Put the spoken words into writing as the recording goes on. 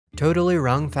Totally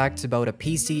wrong facts about a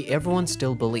PC everyone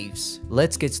still believes.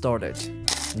 Let's get started.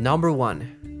 Number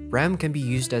 1. RAM can be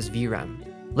used as VRAM.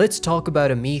 Let's talk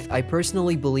about a myth I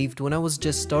personally believed when I was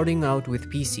just starting out with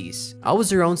PCs. I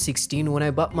was around 16 when I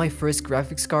bought my first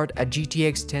graphics card, a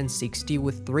GTX 1060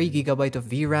 with 3GB of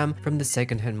VRAM from the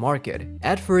secondhand market.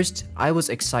 At first, I was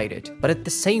excited, but at the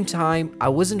same time, I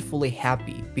wasn't fully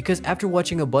happy because after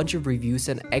watching a bunch of reviews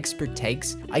and expert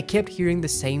takes, I kept hearing the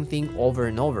same thing over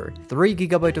and over.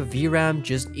 3GB of VRAM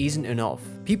just isn't enough.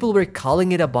 People were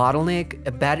calling it a bottleneck,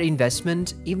 a bad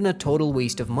investment, even a total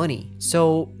waste of money.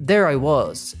 So there I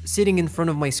was, sitting in front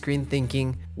of my screen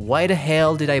thinking, why the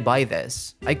hell did I buy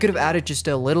this? I could have added just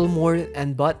a little more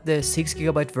and bought the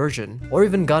 6GB version, or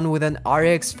even gone with an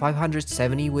RX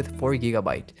 570 with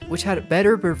 4GB, which had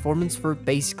better performance for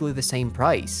basically the same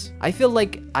price. I feel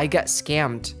like I got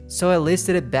scammed, so I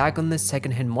listed it back on the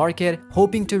secondhand market,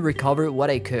 hoping to recover what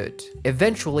I could.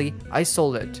 Eventually, I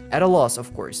sold it, at a loss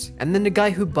of course, and then the guy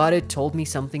who bought it told me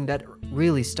something that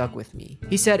really stuck with me.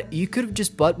 He said, you could have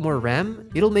just bought more RAM,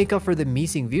 it'll make up for the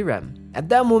missing VRAM. At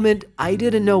that moment, I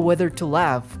didn't know whether to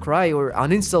laugh, cry, or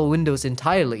uninstall Windows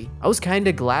entirely. I was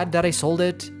kinda glad that I sold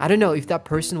it. I don't know if that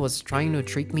person was trying to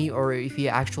trick me or if he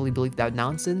actually believed that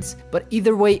nonsense, but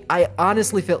either way, I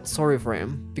honestly felt sorry for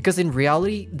him, because in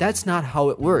reality, that's not how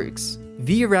it works.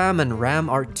 VRAM and RAM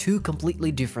are two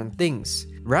completely different things.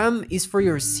 RAM is for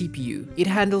your CPU. It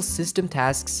handles system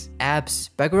tasks,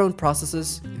 apps, background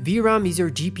processes. VRAM is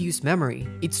your GPU's memory.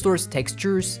 It stores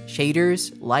textures,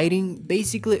 shaders, lighting,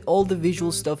 basically all the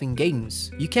visual stuff in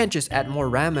games. You can't just add more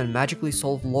RAM and magically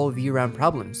solve low VRAM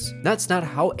problems. That's not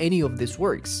how any of this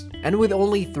works. And with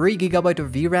only 3GB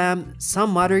of VRAM,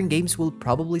 some modern games will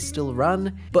probably still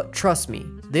run, but trust me,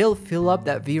 they'll fill up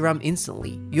that VRAM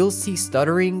instantly. You'll see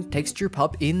stuttering, texture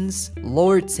pop-ins,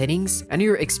 lowered settings, and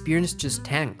your experience just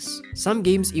tanks. Some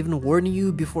games even warn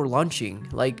you before launching,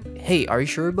 like, hey, are you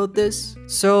sure about this?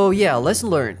 So yeah, lesson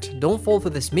learned, don't fall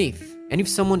for this myth. And if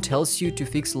someone tells you to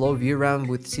fix low VRAM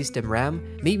with system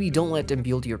RAM, maybe don't let them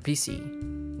build your PC.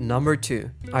 Number 2.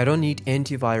 I don't need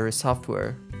antivirus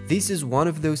software. This is one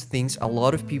of those things a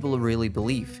lot of people really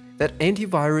believe, that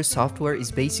antivirus software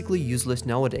is basically useless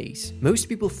nowadays. Most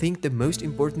people think the most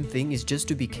important thing is just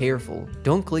to be careful.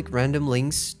 Don't click random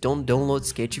links, don't download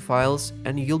sketchy files,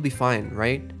 and you'll be fine,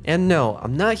 right? And no,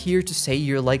 I'm not here to say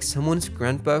you're like someone's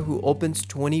grandpa who opens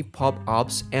 20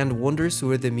 pop-ups and wonders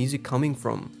where the music coming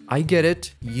from. I get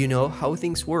it, you know how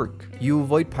things work. You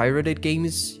avoid pirated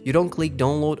games, you don't click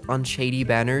download on shady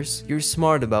banners, you're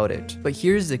smart about it. But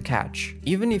here's the catch.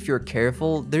 Even if you're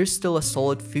careful, there's still a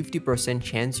solid 50%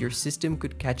 chance your system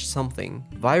could catch something.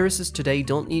 Viruses today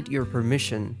don't need your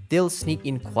permission. They'll sneak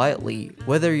in quietly,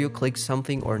 whether you click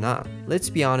something or not. Let's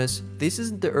be honest, this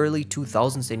isn't the early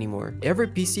 2000s anymore. Every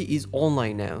PC is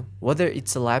online now. Whether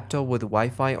it's a laptop with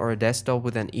Wi-Fi or a desktop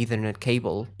with an Ethernet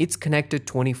cable, it's connected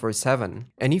 24/7.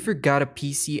 And if you've got a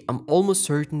PC, I'm almost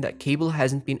certain that cable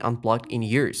hasn't been unplugged in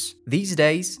years. These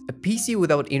days, a PC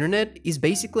without internet is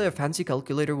basically a fancy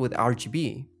calculator with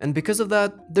RGB. And because of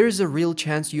that, there's a real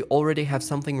chance you already have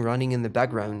something running in the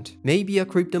background. Maybe a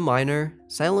crypto miner,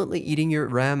 silently eating your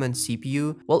RAM and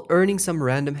CPU while earning some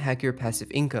random hacker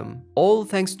passive income. All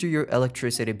thanks to your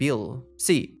electricity bill.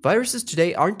 See, viruses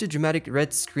today aren't the dramatic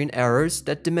red screen errors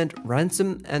that demand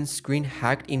ransom and screen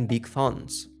hacked in big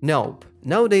fonts. Nope.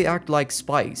 Now they act like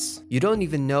spies. You don't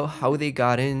even know how they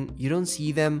got in, you don't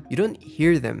see them, you don't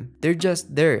hear them. They're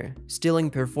just there,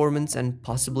 stealing performance and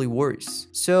possibly worse.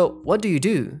 So what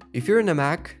do? If you're in a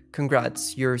Mac,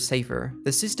 congrats, you're safer.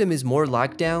 The system is more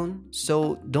locked down,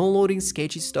 so downloading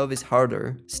sketchy stuff is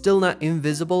harder. Still not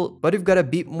invisible, but you've got a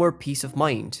bit more peace of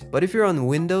mind. But if you're on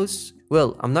Windows,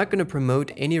 well, I'm not gonna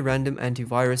promote any random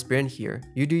antivirus brand here,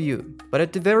 you do you. But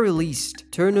at the very least,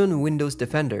 turn on Windows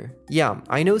Defender. Yeah,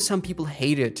 I know some people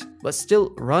hate it, but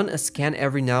still run a scan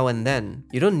every now and then.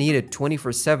 You don't need it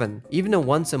 24/7, even a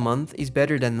once a month is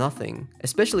better than nothing.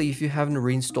 Especially if you haven't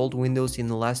reinstalled Windows in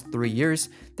the last 3 years,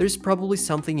 there's probably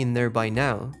something in there by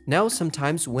now. Now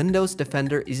sometimes Windows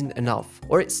Defender isn't enough,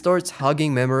 or it starts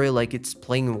hugging memory like it's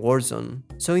playing Warzone.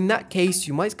 So in that case,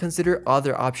 you might consider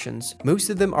other options. Most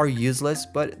of them are useless,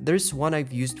 but there's one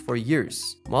I've used for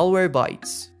years.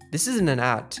 Malwarebytes. This isn't an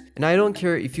ad, and I don't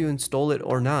care if you install it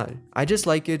or not. I just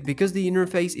like it because the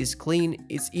interface is clean,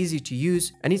 it's easy to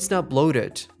use, and it's not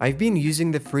bloated. I've been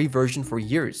using the free version for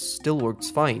years, still works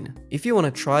fine. If you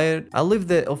want to try it, I'll leave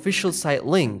the official site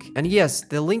link, and yes,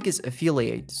 the link is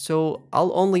affiliate, so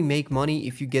I'll only make money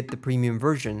if you get the premium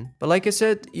version. But like I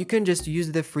said, you can just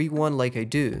use the free one like I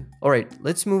do. Alright,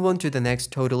 let's move on to the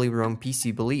next totally wrong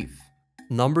PC belief.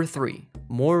 Number 3.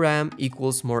 More RAM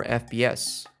equals more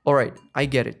FPS. Alright, I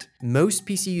get it. Most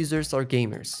PC users are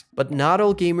gamers, but not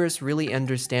all gamers really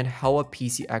understand how a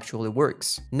PC actually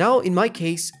works. Now, in my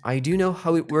case, I do know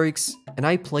how it works, and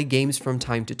I play games from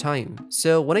time to time.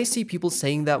 So when I see people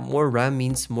saying that more RAM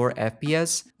means more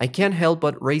FPS, I can't help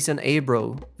but raise an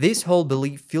eyebrow. This whole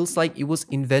belief feels like it was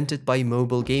invented by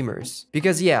mobile gamers.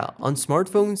 Because yeah, on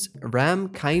smartphones, RAM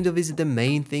kind of is the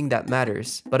main thing that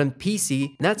matters, but on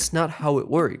PC, that's not how it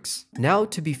works. Now,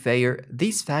 to be fair,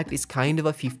 this fact is kind of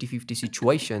a 50-50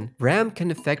 situation. RAM can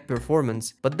affect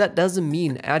performance, but that doesn't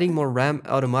mean adding more RAM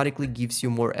automatically gives you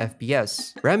more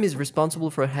FPS. RAM is responsible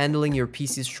for handling your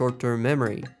PC's short-term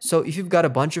memory. So if you've got a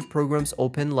bunch of programs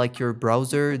open like your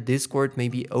browser, Discord,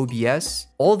 maybe OBS,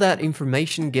 all that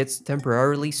information gets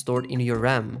temporarily stored in your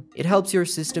RAM. It helps your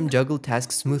system juggle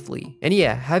tasks smoothly. And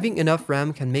yeah, having enough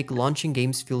RAM can make launching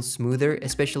games feel smoother,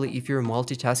 especially if you're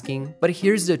multitasking. But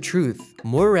here's the truth.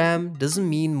 More RAM doesn't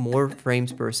mean more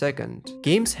frames per second.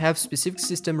 Games have specific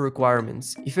system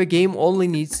requirements. If a game only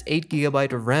needs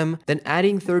 8GB of RAM, then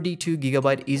adding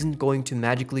 32GB isn't going to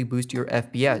magically boost your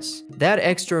FPS. That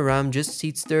extra RAM just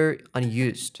sits there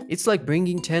unused. It's like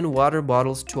bringing 10 water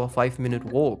bottles to a 5-minute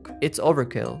walk. It's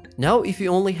overkill. Now, if you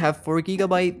only have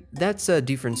 4GB, that's a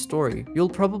different story. You'll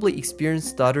probably experience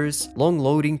stutters, long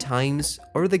loading times,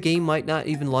 or the game might not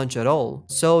even launch at all.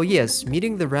 So yes,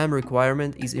 meeting the RAM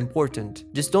requirement is important.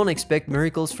 Just don't expect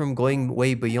miracles from going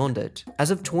way beyond it.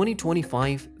 As of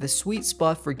 2025, the sweet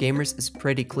spot for gamers is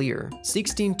pretty clear.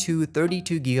 16 to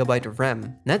 32GB of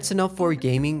RAM. That's enough for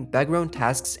gaming, background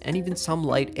tasks, and even some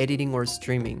light editing or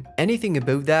streaming. Anything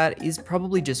above that is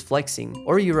probably just flexing,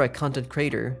 or you're a content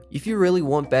creator. If you really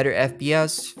want better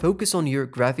FPS, focus on your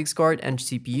graphics card and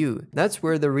CPU. That's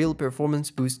where the real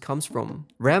performance boost comes from.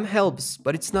 RAM helps,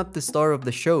 but it's not the star of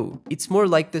the show. It's more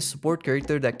like the support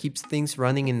character that keeps things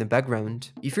running in the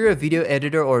background. If you're a video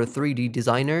editor or a 3D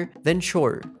designer, then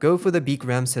sure, go for the big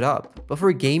RAM setup. But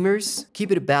for gamers,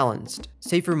 keep it balanced.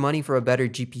 Save your money for a better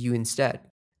GPU instead.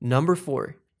 Number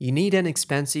 4. You need an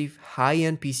expensive,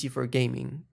 high-end PC for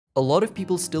gaming. A lot of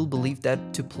people still believe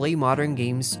that to play modern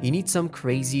games, you need some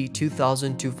crazy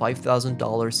 $2,000 to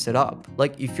 $5,000 setup.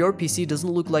 Like if your PC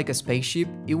doesn't look like a spaceship,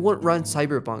 it won't run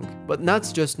Cyberpunk. But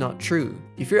that's just not true.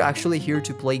 If you're actually here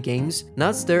to play games,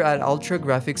 not stare at ultra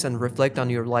graphics and reflect on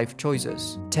your life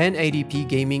choices. 1080p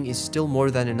gaming is still more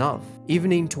than enough,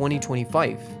 even in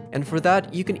 2025. And for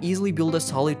that, you can easily build a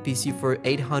solid PC for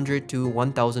 $800 to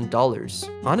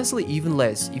 $1,000. Honestly, even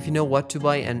less if you know what to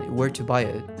buy and where to buy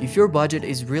it. If your budget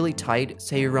is really tight,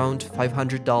 say around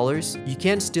 $500, you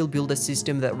can still build a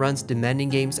system that runs demanding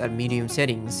games at medium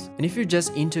settings. And if you're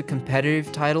just into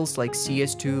competitive titles like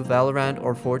CS2, Valorant,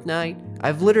 or Fortnite,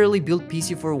 I've literally built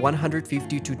PC for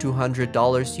 $150 to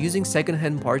 $200 using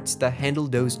secondhand parts that handle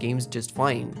those games just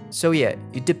fine. So yeah,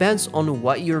 it depends on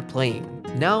what you're playing.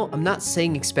 Now, I'm not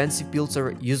saying expensive builds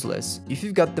are useless. If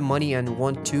you've got the money and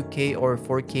want 2K or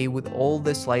 4K with all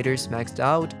the sliders maxed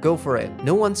out, go for it.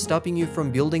 No one's stopping you from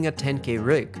building a 10K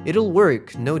rig. It'll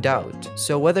work, no doubt.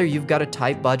 So whether you've got a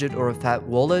tight budget or a fat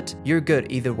wallet, you're good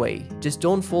either way. Just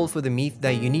don't fall for the myth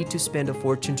that you need to spend a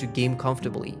fortune to game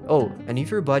comfortably. Oh, and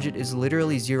if your budget is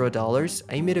literally $0,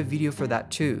 I made a video for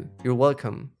that too. You're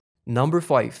welcome. Number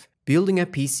 5. Building a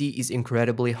PC is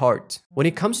incredibly hard. When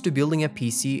it comes to building a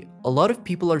PC, a lot of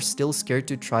people are still scared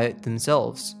to try it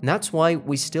themselves. And that's why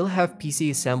we still have PC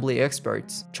assembly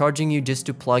experts, charging you just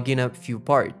to plug in a few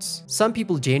parts. Some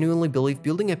people genuinely believe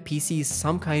building a PC is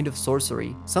some kind of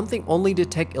sorcery, something only the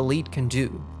tech elite can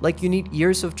do. Like you need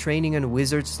years of training and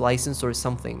wizard's license or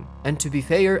something. And to be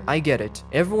fair, I get it.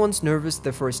 Everyone's nervous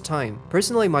the first time.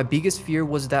 Personally, my biggest fear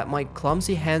was that my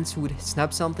clumsy hands would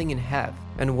snap something in half.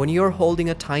 And when you're holding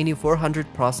a tiny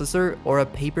 400 processor or a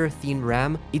paper-thin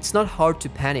RAM, it's not hard to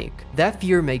panic. That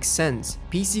fear makes sense.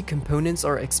 PC components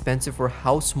are expensive for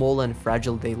how small and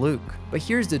fragile they look. But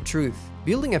here's the truth.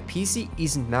 Building a PC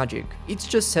isn't magic. It's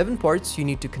just 7 parts you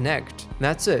need to connect.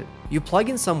 That's it. You plug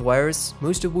in some wires,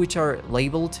 most of which are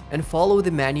labeled, and follow the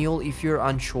manual if you're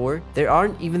unsure. There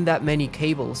aren't even that many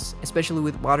cables, especially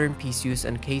with modern PCs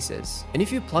and cases. And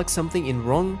if you plug something in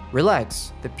wrong,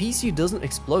 relax. The PC doesn't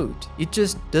explode. It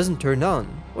just doesn't turn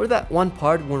on. Or that one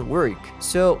part won't work.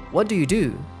 So what do?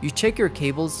 You check your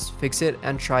cables, fix it,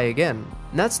 and try again.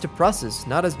 And that's the process,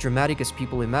 not as dramatic as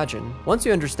people imagine. Once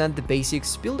you understand the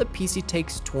basics, build a PC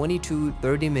takes 20 to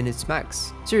 30 minutes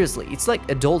max. Seriously, it's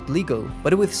like adult Lego,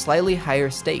 but with slightly higher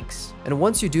stakes. And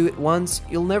once you do it once,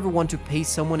 you'll never want to pay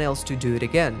someone else to do it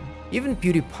again. Even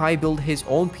PewDiePie built his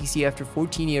own PC after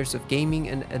 14 years of gaming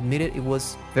and admitted it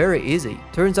was very easy.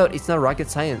 Turns out it's not rocket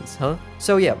science, huh?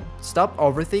 So yeah, stop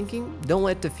overthinking, don't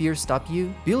let the fear stop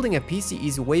you. Building a PC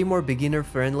is way more beginner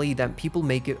friendly than people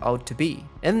make it out to be.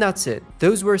 And that's it.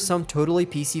 Those were some totally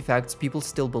PC facts people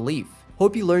still believe.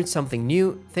 Hope you learned something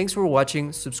new. Thanks for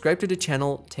watching, subscribe to the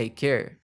channel, take care.